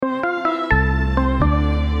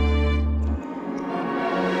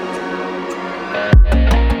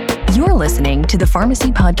listening to the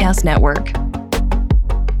Pharmacy Podcast Network.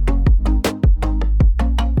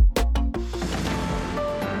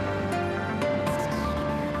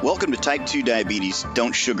 Welcome to Type 2 Diabetes,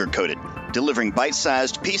 Don't Sugarcoat It, delivering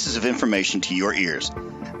bite-sized pieces of information to your ears.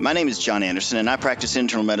 My name is John Anderson, and I practice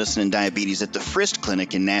internal medicine and diabetes at the Frist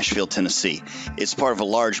Clinic in Nashville, Tennessee. It's part of a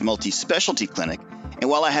large multi-specialty clinic, and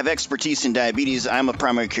while I have expertise in diabetes, I'm a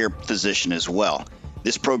primary care physician as well.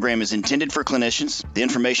 This program is intended for clinicians. The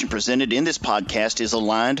information presented in this podcast is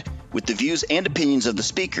aligned with the views and opinions of the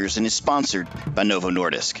speakers and is sponsored by Novo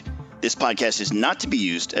Nordisk. This podcast is not to be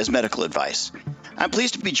used as medical advice. I'm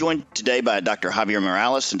pleased to be joined today by Dr. Javier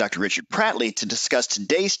Morales and Dr. Richard Pratley to discuss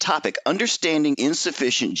today's topic, understanding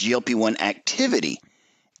insufficient GLP-1 activity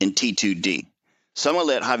in T2D. So I'm going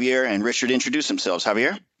to let Javier and Richard introduce themselves.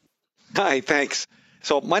 Javier? Hi, thanks.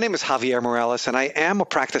 So my name is Javier Morales, and I am a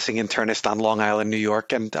practicing internist on Long Island, New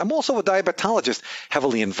York, and I'm also a diabetologist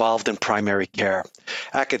heavily involved in primary care.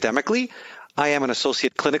 Academically, I am an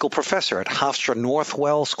associate clinical professor at Hofstra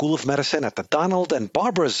Northwell School of Medicine at the Donald and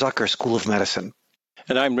Barbara Zucker School of Medicine.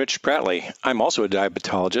 And I'm Rich Pratley. I'm also a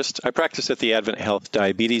diabetologist. I practice at the Advent Health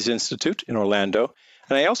Diabetes Institute in Orlando,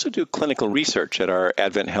 and I also do clinical research at our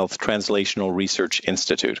Advent Health Translational Research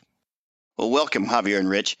Institute. Well, welcome, Javier and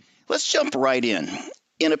Rich. Let's jump right in.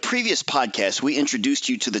 In a previous podcast, we introduced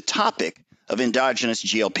you to the topic of endogenous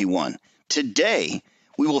GLP-1. Today,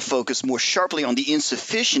 we will focus more sharply on the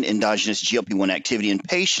insufficient endogenous GLP-1 activity in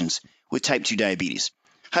patients with type 2 diabetes.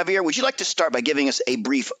 Javier, would you like to start by giving us a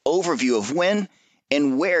brief overview of when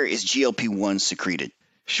and where is GLP-1 secreted?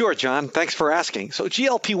 Sure, John. Thanks for asking. So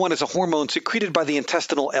GLP-1 is a hormone secreted by the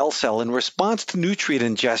intestinal L cell in response to nutrient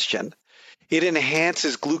ingestion. It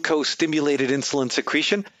enhances glucose-stimulated insulin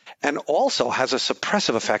secretion and also has a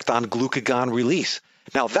suppressive effect on glucagon release.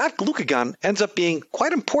 Now, that glucagon ends up being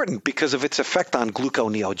quite important because of its effect on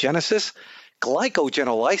gluconeogenesis,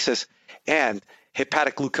 glycogenolysis, and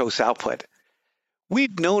hepatic glucose output.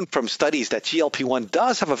 We've known from studies that GLP-1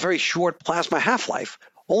 does have a very short plasma half-life,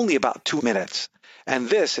 only about 2 minutes. And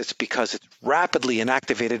this is because it's rapidly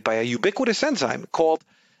inactivated by a ubiquitous enzyme called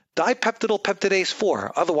dipeptidyl peptidase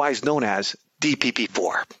 4, otherwise known as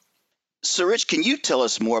DPP4. So, Rich, can you tell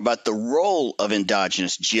us more about the role of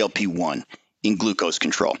endogenous GLP-1 in glucose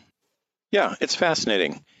control? Yeah, it's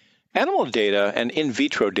fascinating. Animal data and in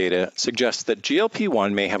vitro data suggest that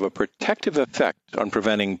GLP-1 may have a protective effect on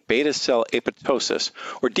preventing beta cell apoptosis,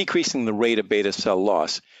 or decreasing the rate of beta cell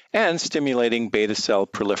loss, and stimulating beta cell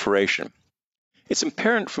proliferation. It's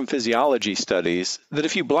apparent from physiology studies that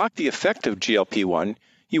if you block the effect of GLP-1,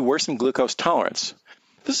 you worsen glucose tolerance.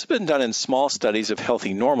 This has been done in small studies of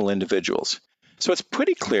healthy normal individuals. So it's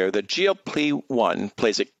pretty clear that GLP-1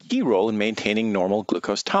 plays a key role in maintaining normal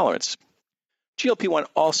glucose tolerance. GLP-1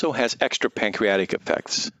 also has extrapancreatic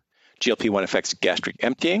effects. GLP-1 affects gastric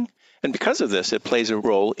emptying, and because of this, it plays a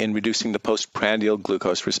role in reducing the postprandial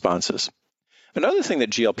glucose responses. Another thing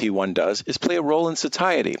that GLP-1 does is play a role in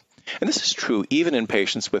satiety, and this is true even in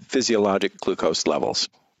patients with physiologic glucose levels.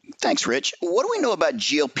 Thanks, Rich. What do we know about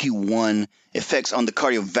GLP-1 effects on the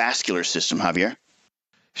cardiovascular system, Javier?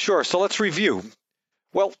 Sure, so let's review.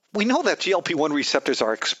 Well, we know that GLP-1 receptors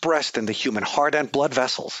are expressed in the human heart and blood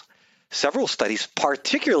vessels. Several studies,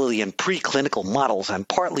 particularly in preclinical models and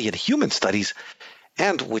partly in human studies,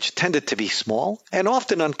 and which tended to be small and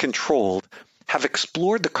often uncontrolled, have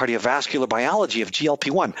explored the cardiovascular biology of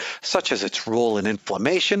GLP-1, such as its role in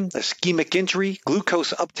inflammation, ischemic injury,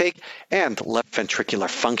 glucose uptake, and left ventricular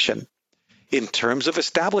function. In terms of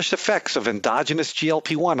established effects of endogenous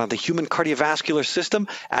GLP-1 on the human cardiovascular system,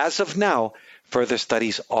 as of now, further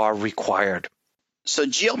studies are required. So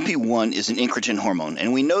GLP-1 is an incretin hormone,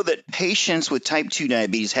 and we know that patients with type 2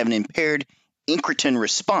 diabetes have an impaired incretin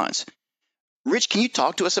response. Rich, can you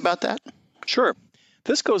talk to us about that? Sure.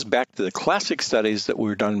 This goes back to the classic studies that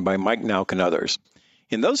were done by Mike Nauk and others.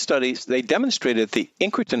 In those studies, they demonstrated the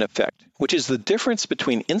incretin effect, which is the difference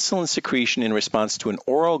between insulin secretion in response to an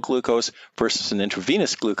oral glucose versus an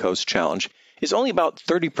intravenous glucose challenge, is only about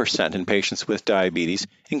 30% in patients with diabetes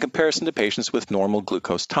in comparison to patients with normal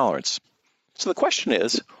glucose tolerance. So the question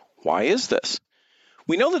is, why is this?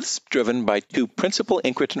 We know that it's driven by two principal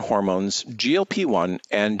incretin hormones, GLP-1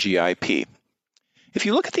 and GIP. If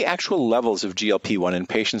you look at the actual levels of GLP-1 in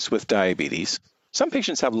patients with diabetes, some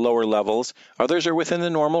patients have lower levels, others are within the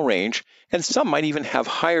normal range, and some might even have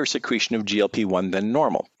higher secretion of GLP-1 than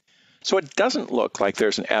normal. So it doesn't look like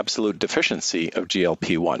there's an absolute deficiency of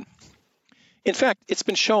GLP-1. In fact, it's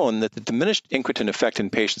been shown that the diminished incretin effect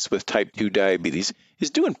in patients with type 2 diabetes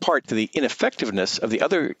is due in part to the ineffectiveness of the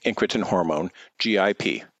other incretin hormone,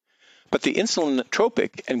 GIP. But the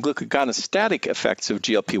insulinotropic and glucagonostatic effects of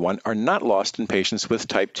GLP-1 are not lost in patients with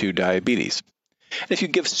type 2 diabetes. And if you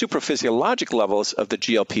give supraphysiologic levels of the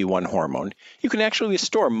GLP-1 hormone, you can actually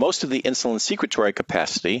restore most of the insulin secretory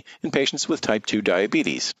capacity in patients with type 2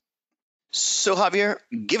 diabetes. So, Javier,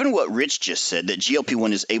 given what Rich just said, that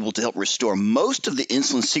GLP-1 is able to help restore most of the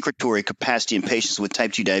insulin secretory capacity in patients with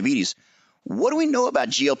type 2 diabetes, what do we know about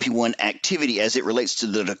GLP-1 activity as it relates to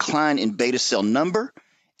the decline in beta cell number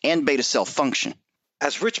and beta cell function?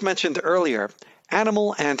 As Rich mentioned earlier,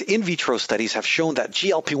 animal and in vitro studies have shown that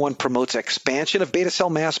GLP-1 promotes expansion of beta cell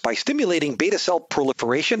mass by stimulating beta cell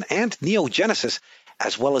proliferation and neogenesis,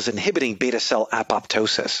 as well as inhibiting beta cell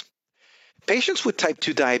apoptosis. Patients with type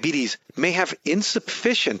 2 diabetes may have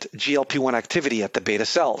insufficient GLP-1 activity at the beta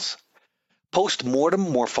cells. Post-mortem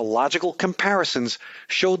morphological comparisons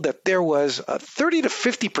showed that there was a 30 to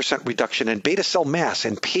 50% reduction in beta cell mass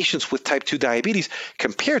in patients with type 2 diabetes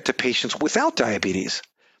compared to patients without diabetes.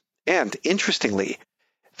 And interestingly,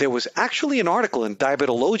 there was actually an article in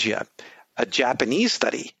Diabetologia, a Japanese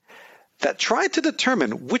study, that tried to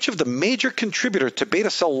determine which of the major contributor to beta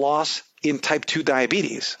cell loss in type 2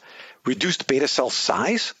 diabetes, reduced beta cell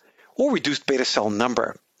size or reduced beta cell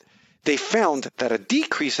number. They found that a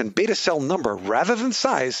decrease in beta cell number rather than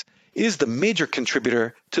size is the major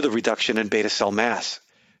contributor to the reduction in beta cell mass.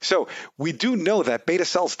 So we do know that beta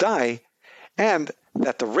cells die and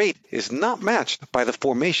that the rate is not matched by the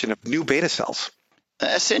formation of new beta cells.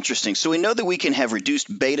 That's interesting. So we know that we can have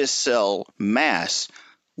reduced beta cell mass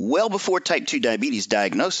well before type 2 diabetes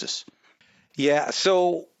diagnosis. Yeah,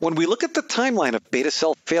 so when we look at the timeline of beta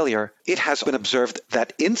cell failure, it has been observed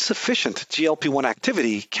that insufficient GLP-1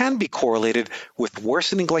 activity can be correlated with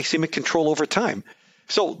worsening glycemic control over time.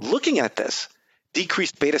 So looking at this,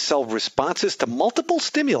 decreased beta cell responses to multiple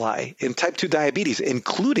stimuli in type 2 diabetes,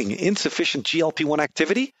 including insufficient GLP-1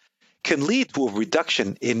 activity, can lead to a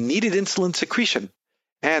reduction in needed insulin secretion.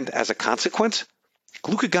 And as a consequence,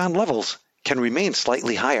 glucagon levels can remain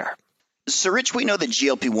slightly higher. So, Rich, we know that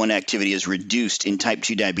GLP-1 activity is reduced in type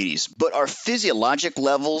 2 diabetes, but are physiologic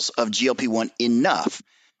levels of GLP-1 enough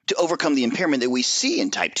to overcome the impairment that we see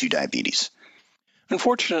in type 2 diabetes?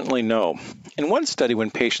 Unfortunately, no. In one study,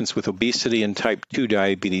 when patients with obesity and type 2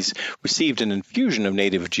 diabetes received an infusion of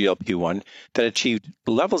native GLP-1 that achieved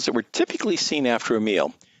levels that were typically seen after a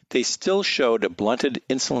meal, they still showed a blunted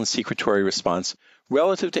insulin secretory response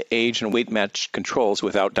relative to age and weight-matched controls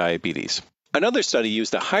without diabetes. Another study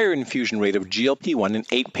used a higher infusion rate of GLP-1 in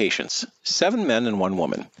 8 patients, 7 men and 1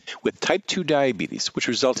 woman, with type 2 diabetes, which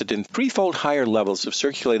resulted in 3-fold higher levels of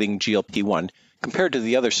circulating GLP-1 compared to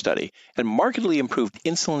the other study, and markedly improved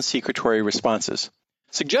insulin secretory responses,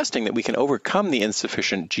 suggesting that we can overcome the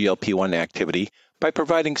insufficient GLP-1 activity by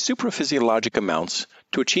providing supraphysiologic amounts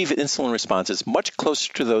to achieve insulin responses much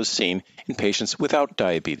closer to those seen in patients without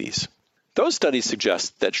diabetes. Those studies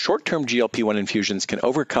suggest that short-term GLP-1 infusions can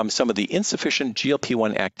overcome some of the insufficient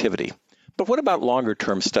GLP-1 activity. But what about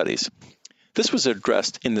longer-term studies? This was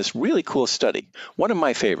addressed in this really cool study, one of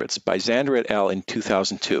my favorites, by Zander et al. In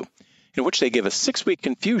 2002, in which they gave a 6-week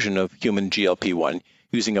infusion of human GLP-1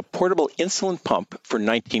 using a portable insulin pump for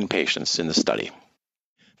 19 patients in the study.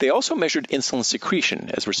 They also measured insulin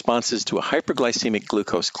secretion as responses to a hyperglycemic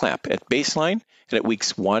glucose clamp at baseline and at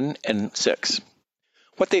weeks 1 and 6.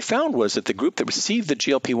 What they found was that the group that received the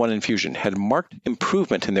GLP-1 infusion had marked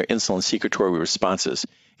improvement in their insulin secretory responses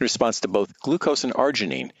in response to both glucose and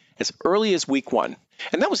arginine as early as week 1,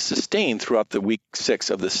 and that was sustained throughout the week 6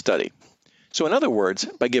 of the study. So in other words,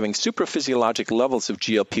 by giving supraphysiologic levels of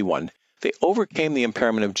GLP-1, they overcame the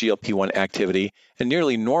impairment of GLP-1 activity and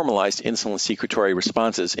nearly normalized insulin secretory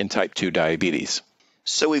responses in type 2 diabetes.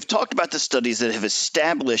 So we've talked about the studies that have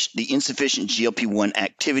established the insufficient GLP-1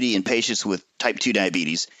 activity in patients with type 2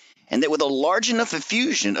 diabetes, and that with a large enough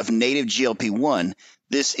infusion of native GLP-1,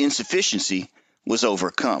 this insufficiency was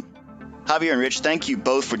overcome. Javier and Rich, thank you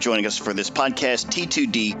both for joining us for this podcast,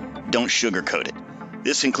 T2D, Don't Sugarcoat It.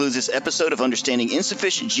 This concludes this episode of Understanding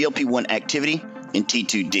Insufficient GLP-1 Activity in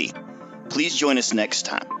T2D. Please join us next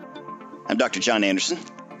time. I'm Dr. John Anderson.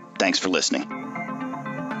 Thanks for listening.